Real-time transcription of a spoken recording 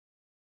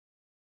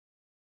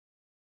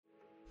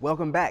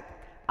Welcome back.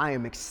 I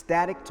am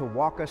ecstatic to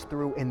walk us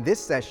through in this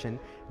session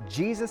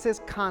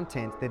Jesus'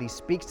 content that he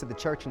speaks to the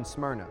church in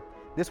Smyrna.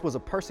 This was a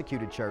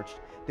persecuted church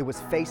that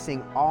was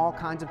facing all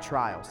kinds of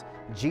trials.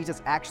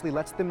 Jesus actually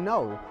lets them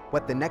know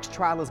what the next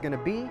trial is going to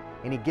be,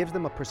 and he gives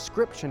them a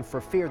prescription for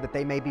fear that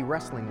they may be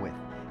wrestling with.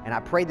 And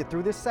I pray that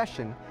through this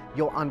session,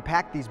 you'll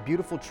unpack these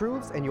beautiful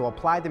truths and you'll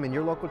apply them in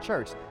your local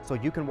church so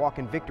you can walk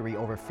in victory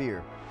over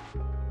fear.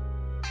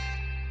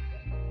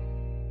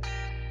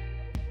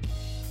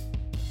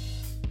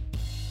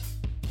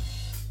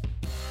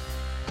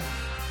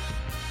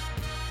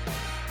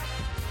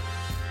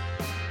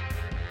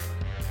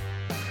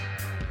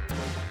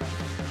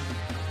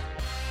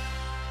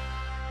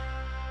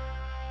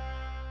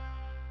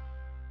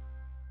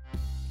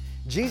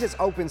 Jesus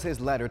opens his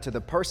letter to the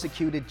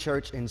persecuted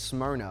church in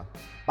Smyrna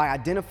by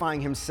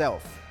identifying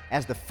himself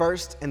as the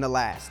first and the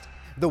last,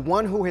 the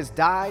one who has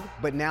died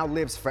but now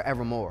lives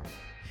forevermore.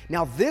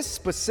 Now, this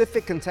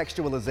specific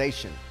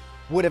contextualization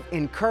would have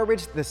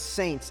encouraged the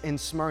saints in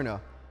Smyrna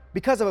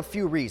because of a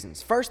few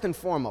reasons. First and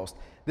foremost,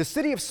 the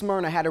city of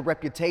Smyrna had a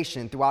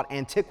reputation throughout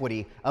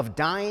antiquity of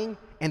dying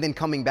and then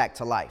coming back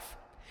to life.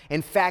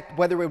 In fact,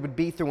 whether it would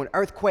be through an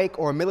earthquake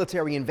or a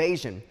military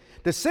invasion,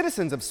 the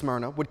citizens of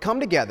Smyrna would come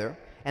together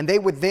and they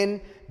would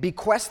then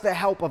bequest the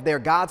help of their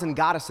gods and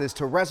goddesses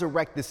to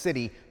resurrect the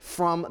city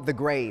from the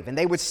grave. And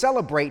they would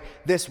celebrate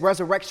this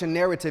resurrection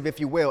narrative, if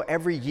you will,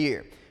 every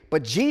year.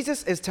 But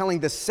Jesus is telling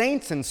the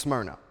saints in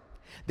Smyrna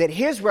that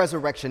his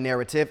resurrection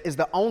narrative is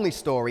the only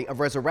story of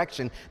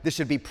resurrection that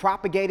should be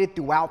propagated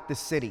throughout the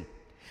city.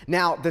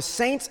 Now, the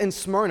saints in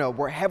Smyrna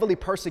were heavily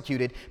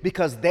persecuted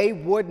because they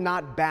would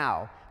not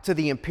bow to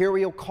the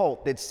imperial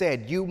cult that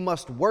said you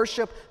must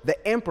worship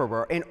the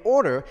emperor in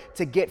order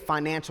to get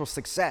financial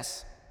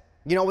success.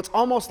 You know, it's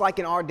almost like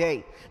in our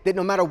day that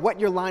no matter what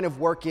your line of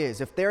work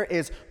is, if there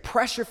is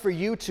pressure for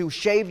you to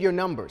shave your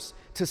numbers,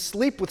 to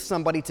sleep with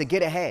somebody to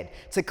get ahead,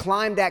 to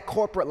climb that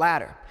corporate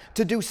ladder,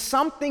 to do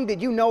something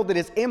that you know that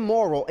is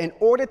immoral in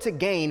order to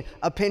gain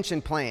a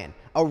pension plan,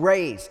 a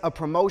raise, a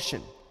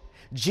promotion,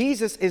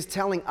 Jesus is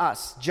telling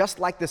us, just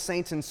like the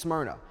saints in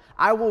Smyrna,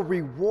 I will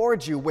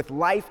reward you with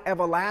life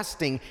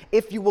everlasting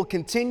if you will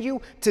continue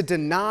to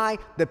deny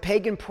the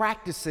pagan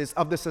practices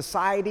of the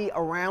society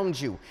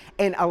around you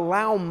and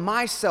allow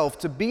myself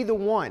to be the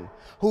one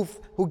who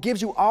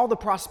gives you all the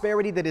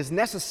prosperity that is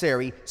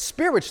necessary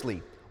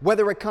spiritually,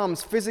 whether it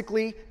comes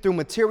physically through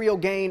material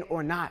gain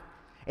or not.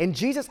 And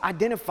Jesus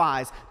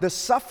identifies the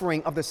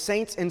suffering of the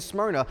saints in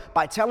Smyrna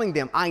by telling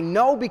them, I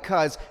know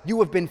because you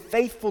have been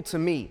faithful to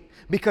me,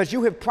 because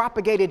you have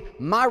propagated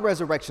my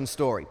resurrection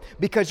story,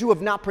 because you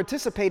have not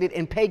participated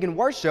in pagan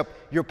worship,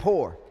 you're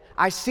poor.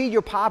 I see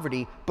your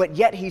poverty, but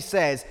yet he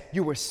says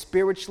you are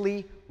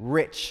spiritually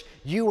rich.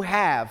 You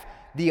have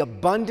the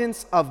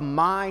abundance of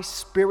my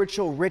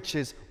spiritual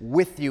riches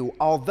with you,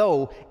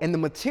 although in the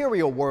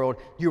material world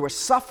you are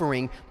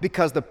suffering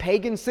because the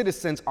pagan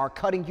citizens are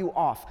cutting you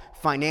off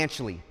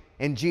financially,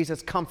 and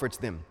Jesus comforts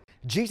them.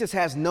 Jesus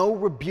has no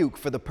rebuke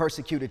for the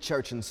persecuted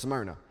church in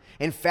Smyrna.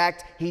 In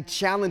fact, he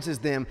challenges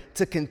them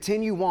to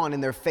continue on in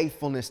their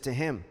faithfulness to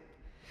him.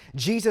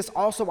 Jesus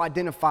also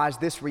identifies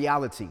this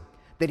reality,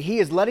 that he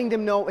is letting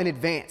them know in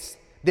advance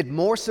that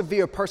more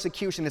severe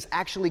persecution is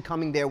actually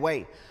coming their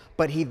way.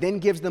 But he then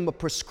gives them a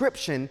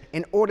prescription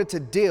in order to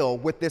deal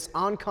with this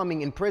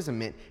oncoming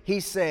imprisonment. He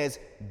says,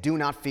 do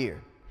not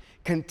fear.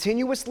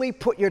 Continuously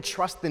put your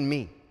trust in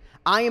me.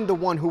 I am the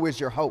one who is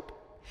your hope.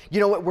 You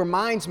know, it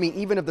reminds me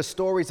even of the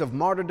stories of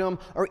martyrdom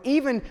or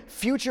even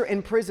future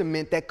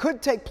imprisonment that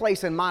could take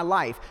place in my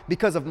life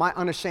because of my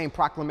unashamed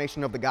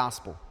proclamation of the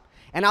gospel.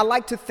 And I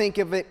like to think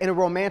of it in a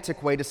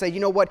romantic way to say, you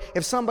know what,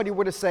 if somebody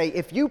were to say,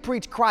 if you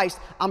preach Christ,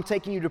 I'm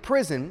taking you to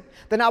prison,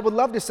 then I would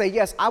love to say,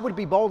 yes, I would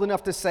be bold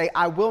enough to say,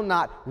 I will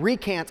not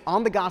recant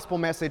on the gospel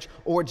message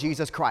or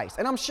Jesus Christ.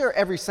 And I'm sure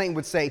every saint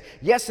would say,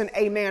 yes and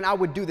amen, I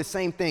would do the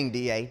same thing,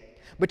 DA.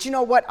 But you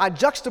know what, I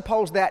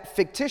juxtapose that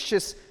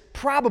fictitious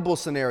probable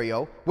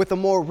scenario with a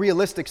more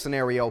realistic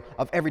scenario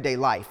of everyday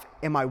life.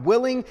 Am I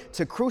willing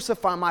to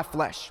crucify my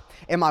flesh?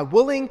 Am I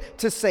willing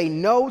to say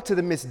no to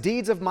the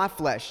misdeeds of my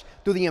flesh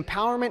through the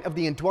empowerment of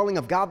the indwelling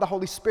of God the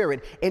Holy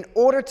Spirit in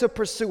order to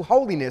pursue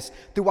holiness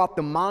throughout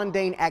the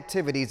mundane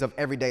activities of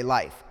everyday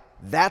life?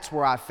 That's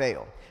where I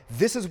fail.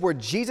 This is where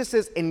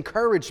Jesus'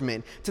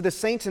 encouragement to the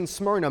saints in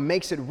Smyrna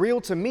makes it real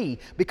to me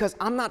because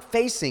I'm not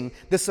facing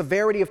the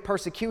severity of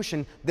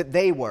persecution that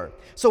they were.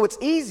 So it's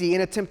easy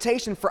and a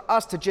temptation for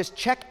us to just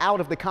check out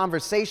of the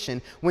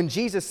conversation when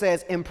Jesus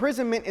says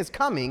imprisonment is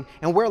coming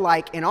and we're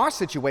like, in our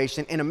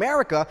situation in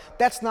America,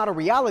 that's not a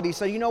reality.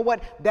 So you know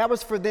what? That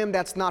was for them.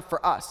 That's not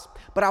for us.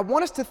 But I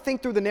want us to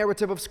think through the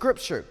narrative of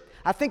Scripture.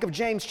 I think of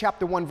James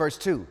chapter 1, verse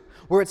 2.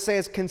 Where it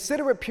says,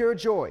 consider it pure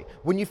joy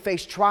when you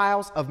face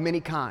trials of many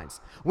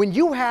kinds. When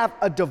you have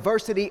a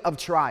diversity of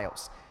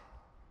trials,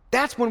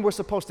 that's when we're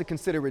supposed to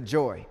consider it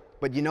joy.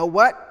 But you know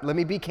what? Let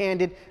me be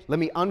candid. Let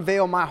me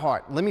unveil my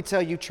heart. Let me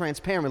tell you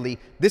transparently,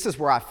 this is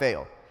where I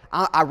fail.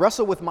 I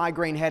wrestle with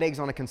migraine headaches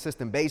on a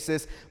consistent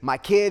basis. My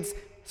kids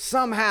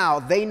somehow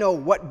they know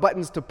what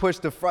buttons to push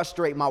to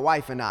frustrate my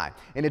wife and I.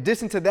 In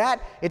addition to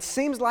that, it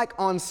seems like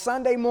on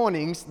Sunday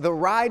mornings, the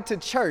ride to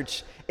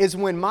church is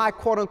when my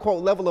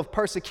quote-unquote level of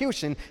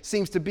persecution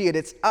seems to be at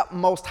its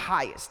utmost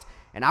highest.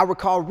 And I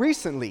recall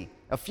recently,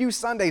 a few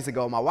Sundays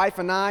ago, my wife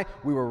and I,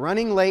 we were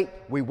running late.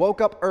 We woke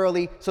up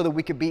early so that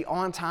we could be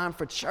on time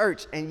for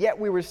church, and yet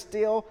we were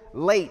still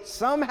late.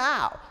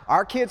 Somehow,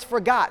 our kids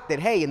forgot that,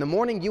 hey, in the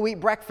morning you eat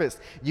breakfast.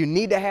 You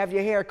need to have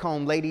your hair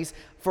combed, ladies,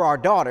 for our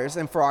daughters.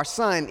 And for our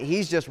son,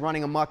 he's just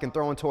running amok and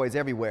throwing toys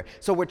everywhere.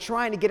 So we're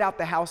trying to get out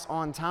the house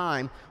on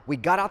time. We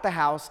got out the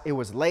house. It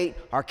was late.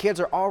 Our kids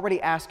are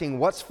already asking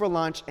what's for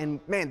lunch. And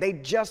man, they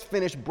just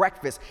finished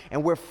breakfast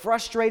and we're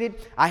frustrated.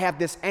 I have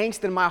this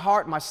angst in my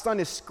heart. My son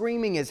is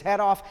screaming his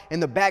head off in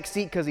the back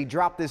seat because he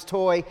dropped his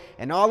toy.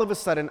 And all of a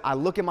sudden, I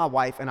look at my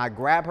wife and I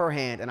grab her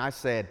hand and I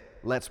said,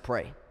 let's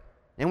pray.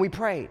 And we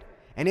prayed.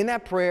 And in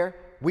that prayer,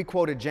 we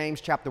quoted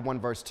James chapter 1,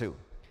 verse 2.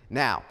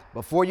 Now,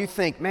 before you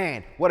think,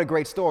 man, what a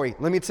great story,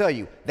 let me tell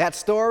you, that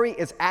story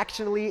is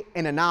actually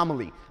an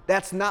anomaly.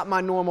 That's not my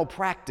normal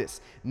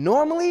practice.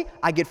 Normally,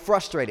 I get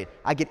frustrated,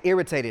 I get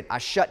irritated, I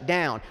shut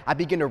down, I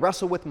begin to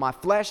wrestle with my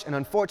flesh, and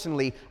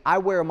unfortunately, I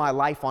wear my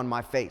life on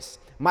my face.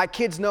 My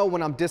kids know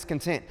when I'm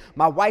discontent.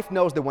 My wife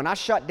knows that when I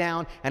shut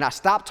down and I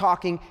stop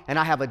talking and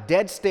I have a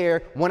dead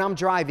stare when I'm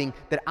driving,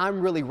 that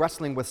I'm really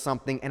wrestling with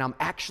something and I'm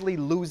actually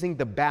losing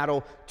the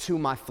battle to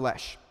my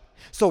flesh.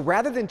 So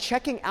rather than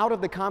checking out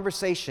of the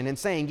conversation and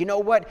saying, you know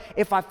what,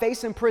 if I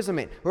face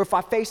imprisonment or if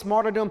I face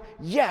martyrdom,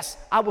 yes,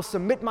 I will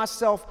submit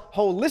myself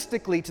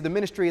holistically to the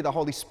ministry of the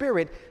Holy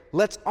Spirit,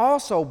 let's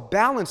also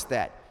balance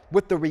that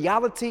with the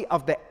reality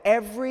of the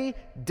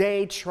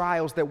everyday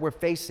trials that we're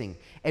facing.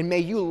 And may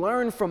you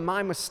learn from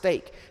my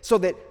mistake so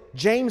that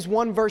James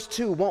 1 verse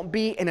 2 won't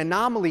be an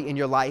anomaly in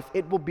your life.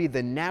 It will be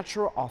the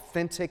natural,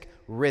 authentic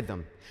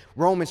rhythm.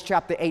 Romans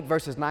chapter 8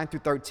 verses 9 through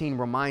 13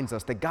 reminds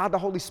us that God the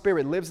Holy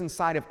Spirit lives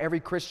inside of every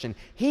Christian.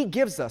 He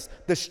gives us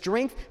the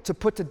strength to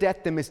put to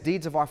death the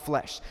misdeeds of our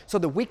flesh so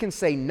that we can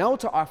say no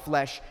to our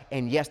flesh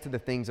and yes to the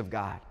things of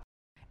God.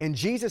 And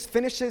Jesus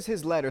finishes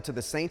his letter to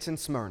the saints in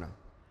Smyrna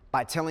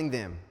by telling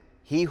them,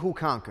 he who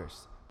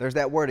conquers, there's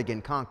that word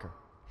again, conquer.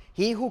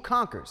 He who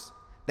conquers,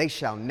 they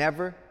shall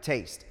never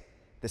taste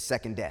the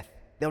second death.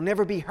 They'll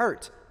never be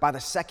hurt by the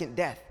second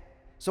death.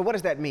 So what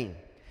does that mean?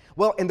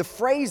 Well, in the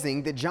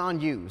phrasing that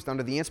John used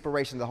under the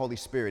inspiration of the Holy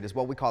Spirit is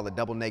what we call a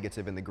double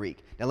negative in the Greek.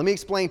 Now, let me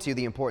explain to you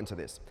the importance of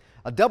this.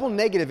 A double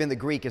negative in the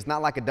Greek is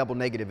not like a double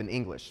negative in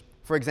English.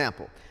 For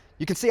example,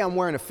 you can see I'm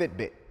wearing a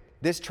Fitbit.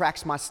 This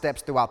tracks my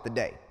steps throughout the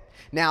day.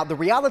 Now, the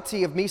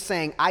reality of me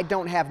saying I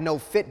don't have no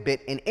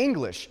Fitbit in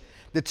English,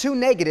 the two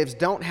negatives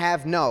don't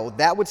have no.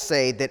 That would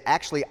say that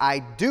actually I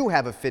do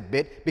have a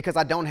Fitbit because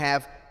I don't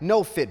have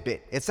no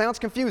Fitbit. It sounds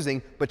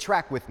confusing, but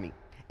track with me.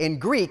 In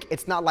Greek,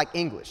 it's not like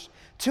English.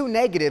 Two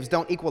negatives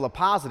don't equal a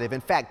positive.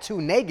 In fact,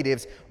 two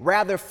negatives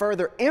rather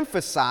further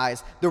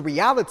emphasize the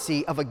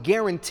reality of a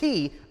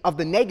guarantee of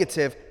the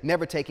negative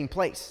never taking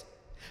place.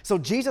 So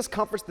Jesus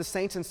comforts the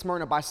saints in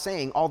Smyrna by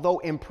saying, although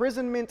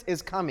imprisonment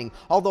is coming,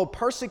 although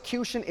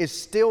persecution is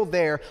still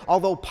there,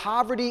 although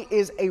poverty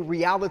is a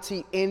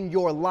reality in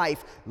your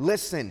life,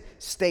 listen,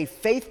 stay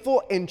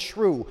faithful and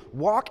true,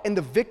 walk in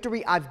the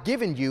victory I've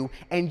given you,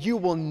 and you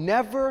will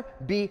never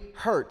be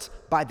hurt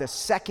by the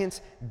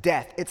second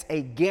death. It's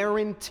a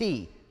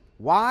guarantee.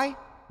 Why?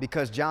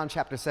 Because John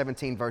chapter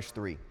 17, verse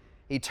 3.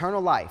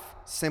 Eternal life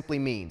simply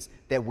means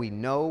that we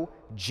know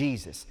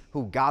Jesus,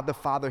 who God the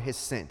Father has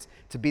sent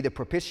to be the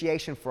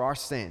propitiation for our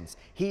sins.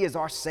 He is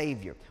our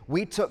Savior.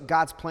 We took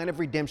God's plan of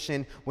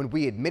redemption when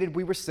we admitted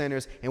we were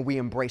sinners and we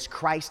embraced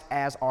Christ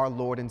as our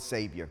Lord and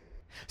Savior.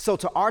 So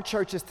to our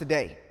churches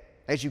today,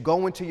 as you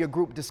go into your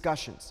group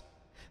discussions,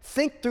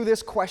 think through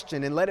this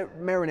question and let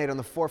it marinate on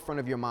the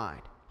forefront of your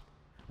mind.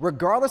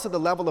 Regardless of the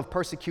level of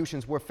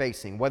persecutions we're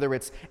facing, whether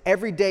it's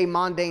everyday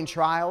mundane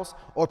trials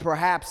or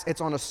perhaps it's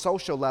on a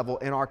social level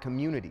in our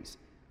communities,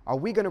 are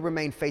we going to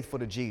remain faithful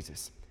to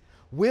Jesus?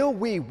 Will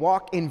we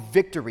walk in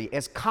victory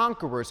as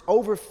conquerors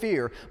over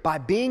fear by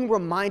being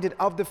reminded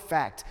of the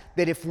fact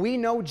that if we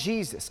know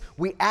Jesus,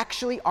 we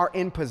actually are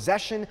in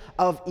possession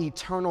of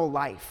eternal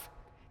life?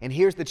 And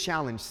here's the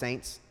challenge,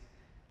 saints.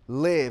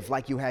 Live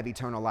like you have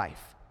eternal life.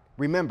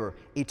 Remember,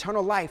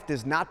 eternal life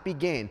does not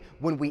begin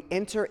when we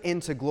enter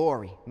into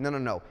glory.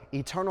 No.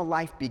 Eternal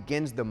life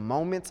begins the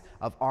moment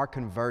of our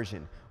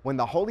conversion. When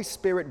the Holy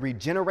Spirit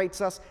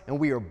regenerates us and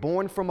we are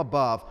born from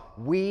above,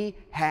 we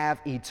have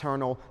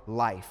eternal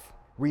life.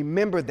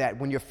 Remember that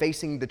when you're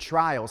facing the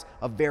trials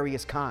of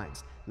various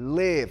kinds.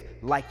 Live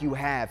like you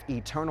have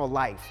eternal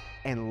life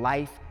and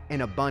life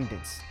in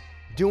abundance.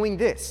 Doing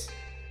this,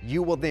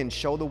 you will then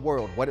show the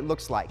world what it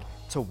looks like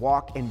to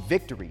walk in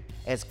victory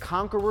as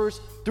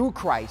conquerors through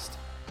Christ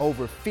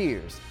over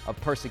fears of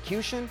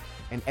persecution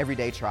and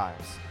everyday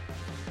trials.